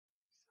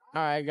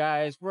All right,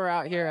 guys, we're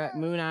out here at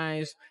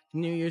Mooneyes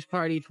New Year's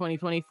Party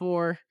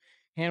 2024,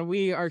 and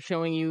we are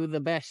showing you the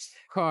best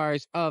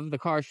cars of the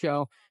car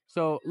show.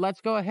 So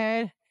let's go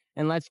ahead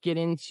and let's get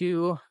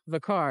into the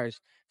cars.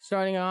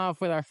 Starting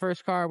off with our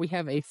first car, we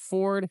have a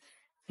Ford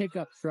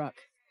pickup truck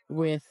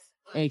with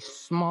a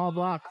small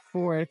block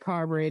Ford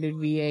carbureted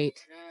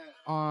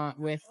V8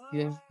 with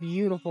this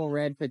beautiful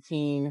red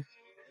patine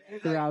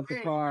throughout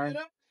the car.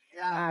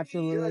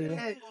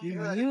 Absolutely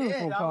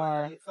beautiful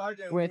car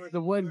with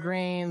the wood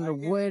grain, the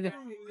wood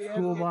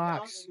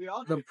toolbox,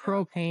 the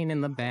propane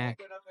in the back,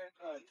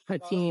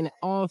 patine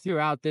all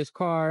throughout this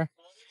car.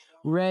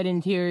 Red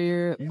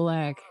interior,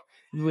 black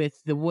with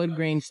the wood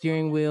grain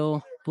steering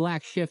wheel,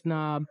 black shift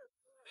knob,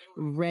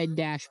 red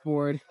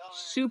dashboard,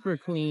 super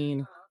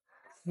clean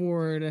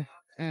Ford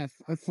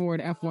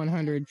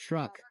F100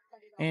 truck,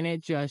 and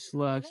it just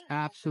looks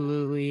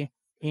absolutely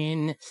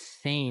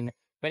insane.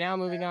 But now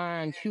moving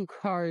on 2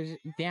 cars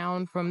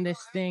down from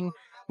this thing,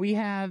 we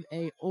have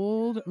a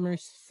old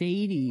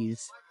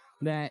Mercedes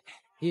that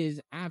is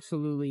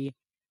absolutely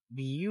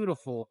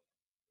beautiful.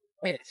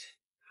 It's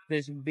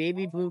this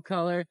baby blue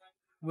color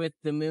with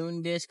the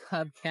moon disc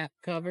hubcap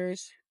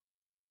covers,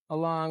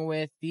 along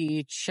with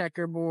the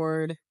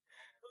checkerboard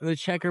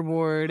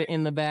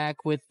in the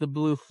back with the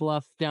blue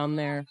fluff down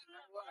there.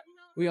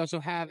 We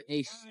also have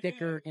a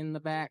sticker in the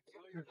back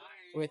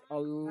with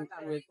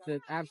the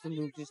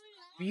absolute just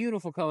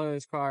beautiful color of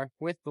this car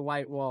with the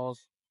white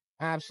walls.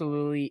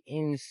 Absolutely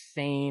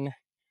insane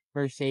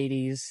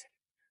Mercedes.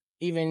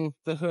 Even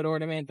the hood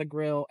ornament, the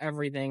grille,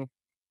 everything.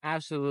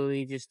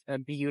 Absolutely just a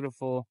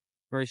beautiful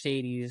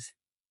Mercedes.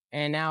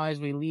 And now as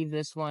we leave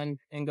this one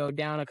and go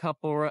down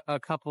a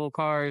couple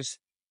cars,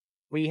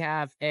 we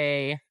have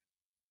a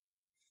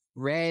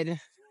red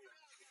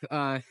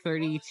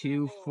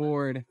 32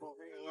 Ford,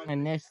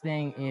 and this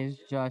thing is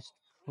just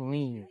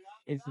clean.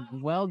 It's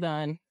well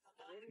done.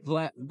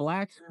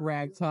 Black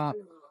rag top,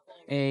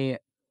 a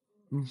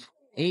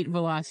 8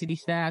 velocity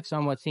stacks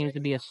on what seems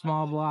to be a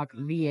small block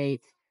V8,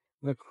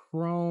 the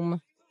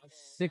chrome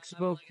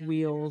 6-spoke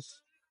wheels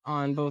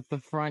on both the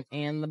front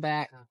and the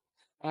back.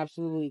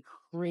 Absolutely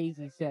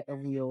crazy set of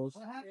wheels,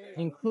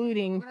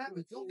 including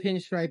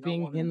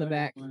pinstriping in the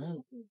back,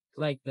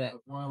 like that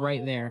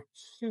right there.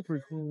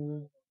 Super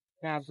cool.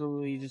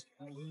 Absolutely just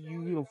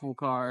beautiful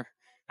car.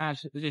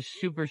 Absolutely just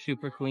super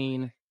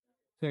clean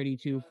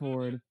 32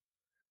 Ford.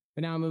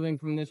 But now moving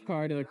from this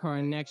car to the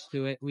car next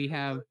to it, we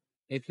have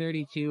a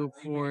 32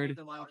 Ford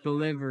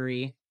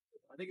Delivery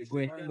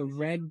with the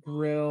red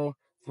grille,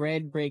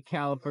 red brake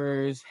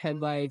calipers,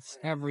 headlights,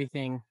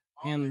 everything,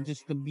 and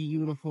just the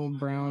beautiful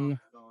brown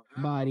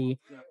body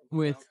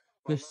with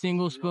the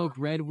single spoke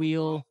red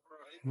wheel,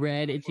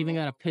 red. It's even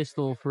got a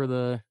pistol for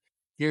the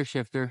gear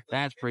shifter.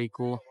 That's pretty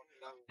cool.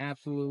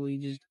 Absolutely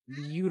just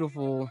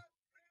beautiful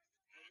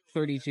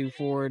 32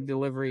 Ford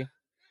Delivery.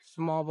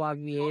 Small block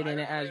V8 in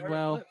it as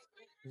well.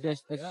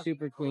 Just a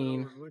super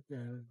clean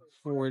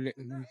Ford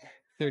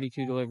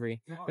 32 Delivery.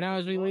 But now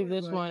as we leave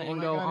this one and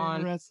go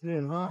on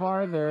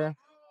farther,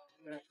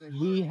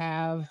 we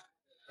have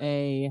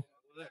a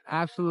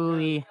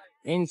absolutely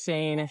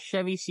insane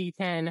Chevy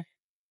C10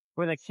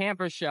 with a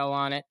camper shell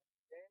on it.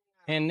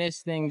 And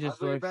this thing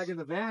just looks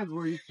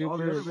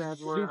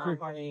super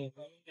funny.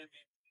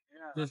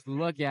 Just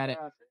look at it.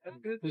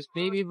 This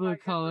baby blue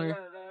color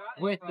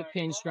with the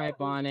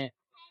pinstripe on it.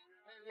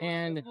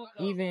 And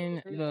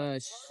even the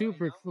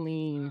super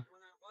clean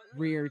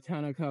rear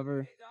tonneau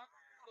cover.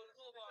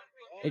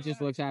 It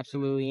just looks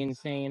absolutely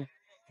insane.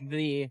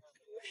 The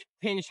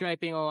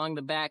pinstriping along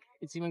the back.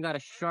 It's even got a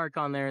shark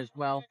on there as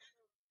well.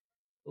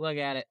 Look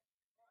at it.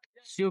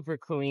 Super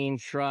clean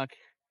truck.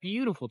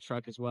 Beautiful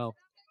truck as well.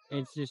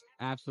 It's just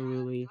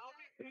absolutely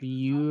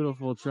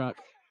beautiful truck.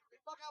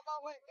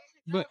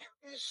 But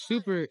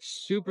super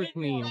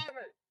clean.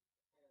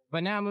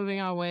 But now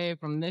moving away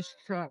from this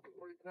truck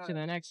to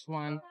the next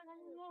one,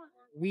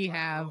 we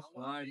have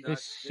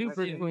this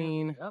super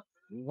clean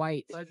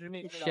white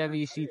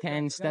Chevy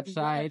C10 step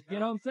side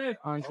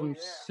on some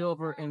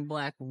silver and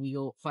black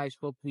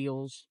 5-spoke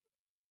wheels.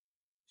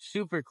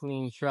 Super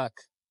clean truck.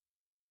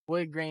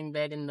 Wood grain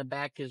bed in the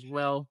back as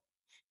well,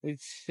 with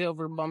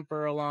silver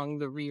bumper along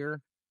the rear.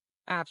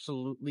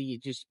 Absolutely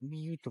just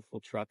beautiful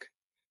truck.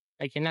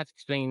 I cannot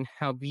explain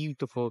how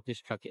beautiful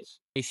this truck is.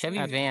 A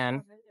Chevy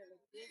van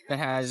that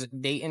has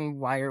Dayton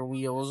wire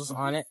wheels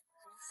on it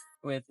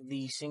with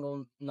the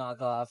single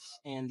knockoffs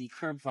and the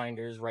curb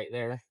finders right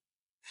there.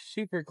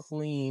 Super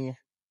clean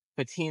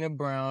patina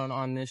brown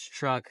on this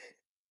truck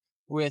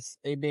with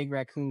a big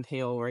raccoon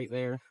tail right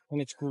there, and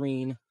it's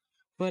green.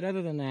 But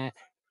other than that,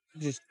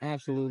 just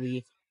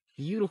absolutely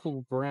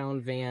beautiful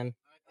brown van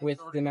with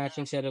the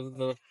matching set of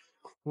the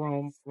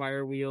chrome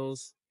wire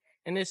wheels.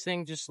 And this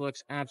thing just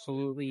looks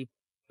absolutely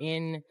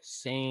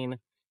insane.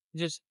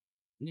 Just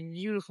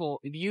beautiful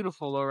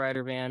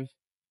lowrider van.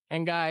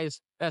 And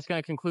guys, that's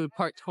going to conclude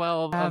part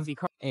 12 of the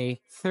car. A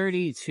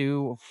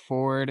 32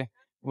 Ford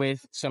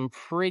with some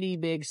pretty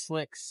big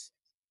slicks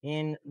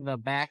in the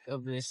back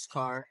of this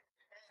car.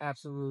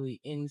 Absolutely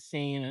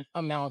insane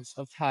amounts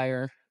of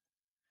tire.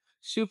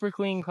 Super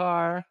clean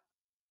car.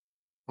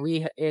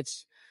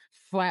 It's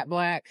flat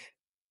black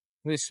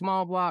with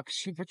small block,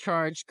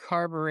 supercharged,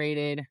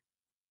 carbureted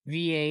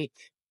V8,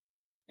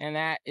 and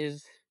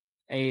that's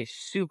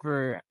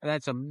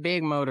a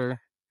big motor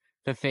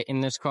to fit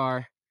in this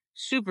car.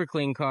 Super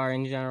clean car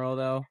in general,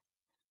 though.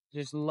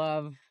 Just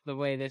love the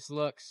way this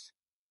looks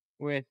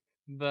with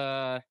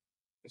the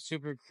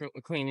super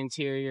clean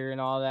interior and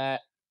all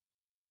that.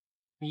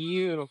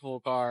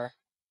 Beautiful car.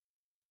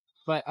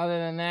 But other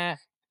than that,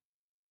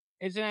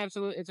 it's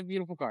a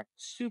beautiful car.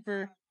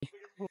 Super,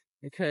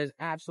 because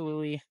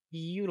absolutely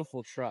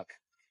beautiful truck,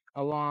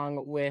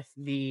 along with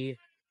the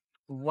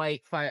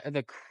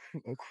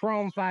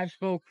chrome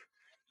 5-spoke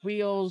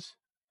wheels,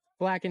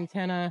 black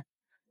antenna,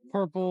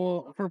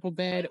 purple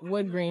bed,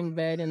 wood grain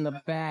bed in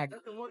the back.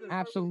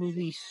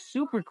 Absolutely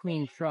super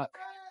clean truck.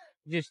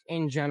 Just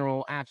in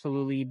general,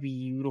 absolutely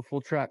beautiful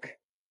truck.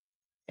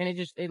 And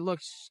it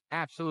looks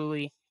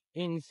absolutely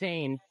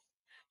insane.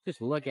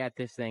 Just look at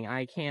this thing.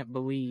 I can't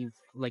believe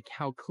like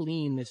how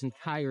clean this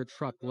entire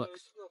truck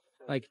looks.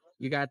 Like,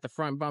 you got the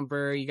front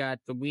bumper, you got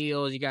the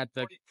wheels, you got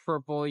the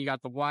purple, you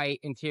got the white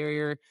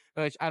interior,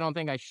 which I don't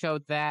think I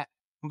showed that,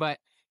 but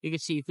you can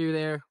see through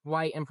there,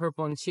 white and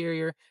purple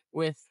interior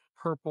with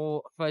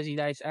purple fuzzy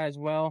dice as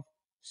well.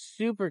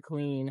 Super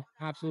clean,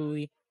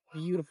 absolutely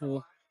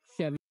beautiful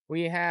Chevy.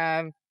 We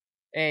have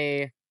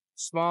a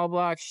small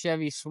block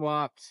Chevy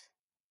swapped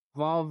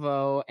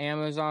Volvo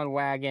Amazon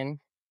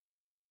wagon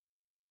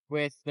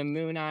with the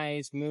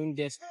Mooneyes moon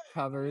disc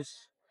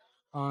covers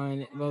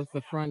on both the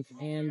front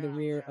and the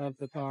rear of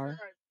the car.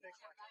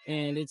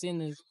 And it's in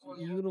this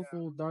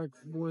beautiful dark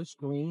forest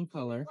green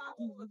color.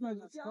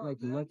 Like,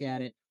 look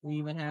at it. We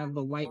even have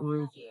the white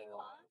roof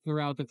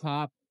throughout the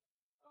top.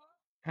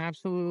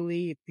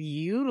 Absolutely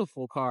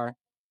beautiful car.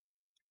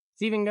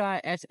 It's even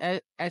got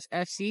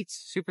SS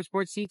seats, super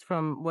sport seats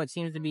from what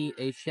seems to be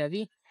a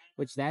Chevy,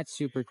 which that's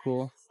super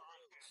cool.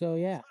 So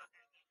yeah,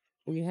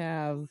 we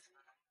have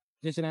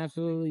just an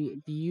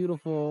absolutely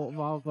beautiful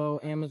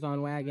Volvo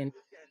Amazon wagon,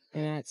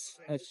 and that's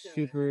a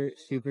super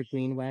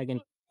clean wagon.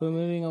 But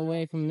moving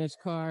away from this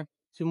car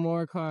to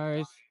more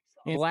cars,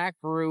 and black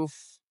roof,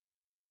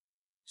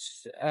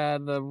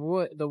 the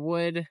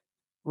wood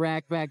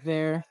rack back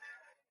there,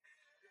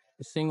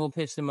 a single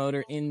piston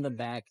motor in the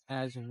back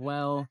as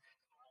well.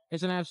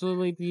 It's an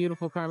absolutely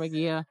beautiful car,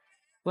 Magia.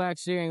 Black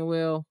steering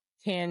wheel,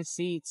 tan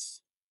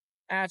seats,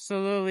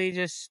 absolutely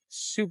just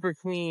super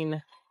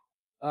clean.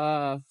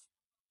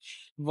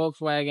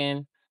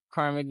 Volkswagen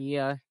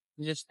Carmagia,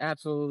 just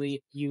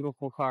absolutely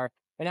beautiful car.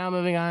 But now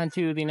moving on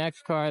to the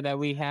next car that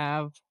we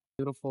have,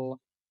 beautiful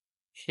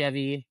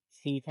Chevy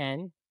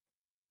C10.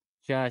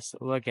 Just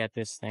look at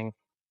this thing.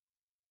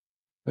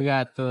 We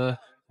got the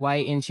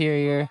white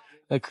interior,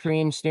 the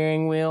cream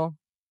steering wheel,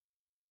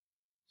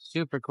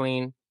 super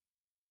clean.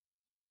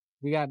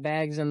 We got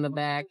bags in the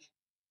back,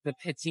 the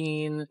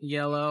patine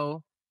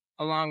yellow,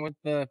 along with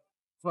the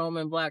chrome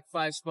and black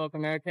 5-spoke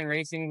American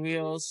racing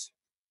wheels.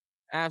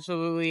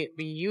 Absolutely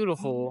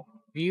beautiful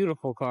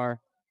car.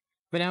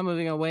 But now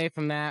moving away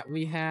from that,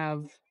 we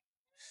have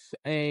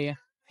a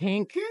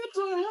pink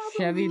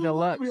Chevy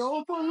Deluxe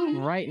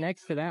right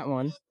next to that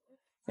one.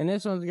 And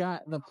this one's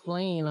got the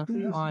plane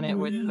on it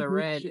with a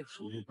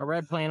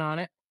red plane on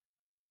it.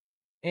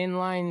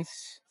 Inline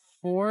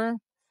 4,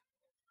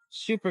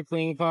 super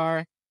clean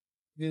car.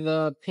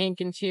 The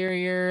pink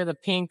interior, the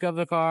pink of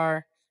the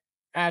car,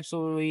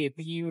 absolutely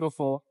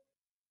beautiful.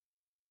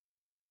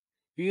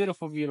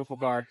 Beautiful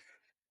car.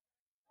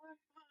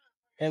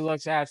 It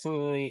looks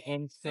absolutely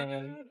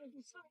insane.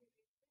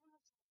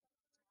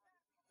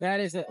 That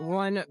is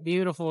one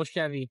beautiful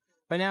Chevy.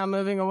 But now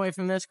moving away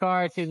from this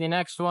car to the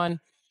next one,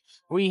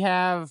 we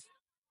have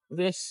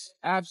this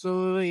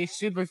absolutely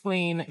super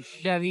clean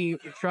Chevy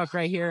truck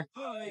right here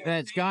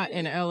that's got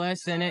an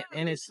LS in it,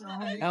 and it's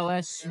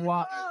LS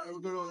swap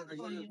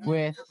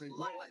with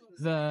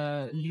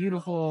the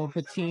beautiful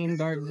patine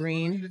dark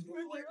green.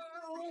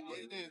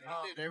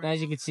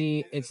 As you can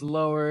see, it's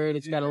lowered.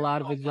 It's got a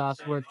lot of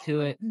exhaust work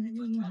to it.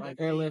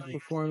 Airlift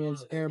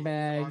performance,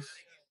 airbags.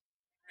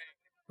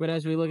 But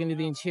as we look into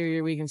the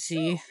interior, we can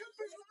see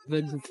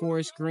the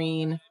forest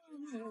green,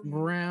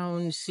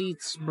 brown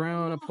seats,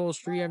 brown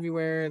upholstery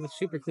everywhere, the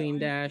super clean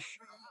dash.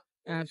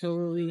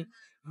 Absolutely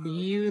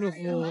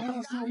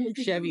beautiful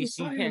Chevy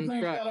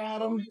C10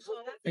 truck.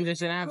 And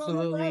just an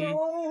absolutely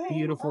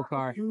beautiful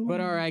car.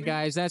 But all right,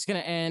 guys, that's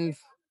going to end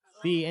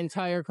the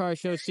entire car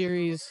show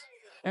series.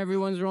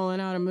 Everyone's rolling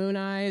out of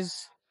Mooneyes.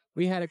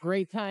 We had a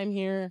great time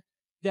here.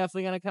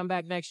 Definitely going to come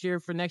back next year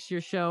for next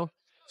year's show.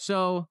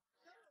 So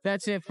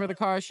that's it for the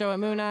car show at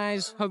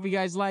Mooneyes. Hope you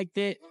guys liked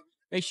it.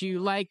 Make sure you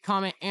like,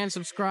 comment, and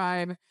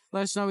subscribe.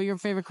 Let us know what your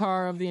favorite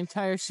car of the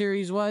entire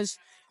series was.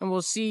 And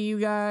we'll see you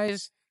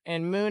guys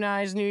in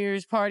Mooneyes New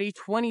Year's Party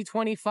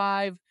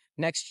 2025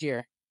 next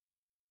year.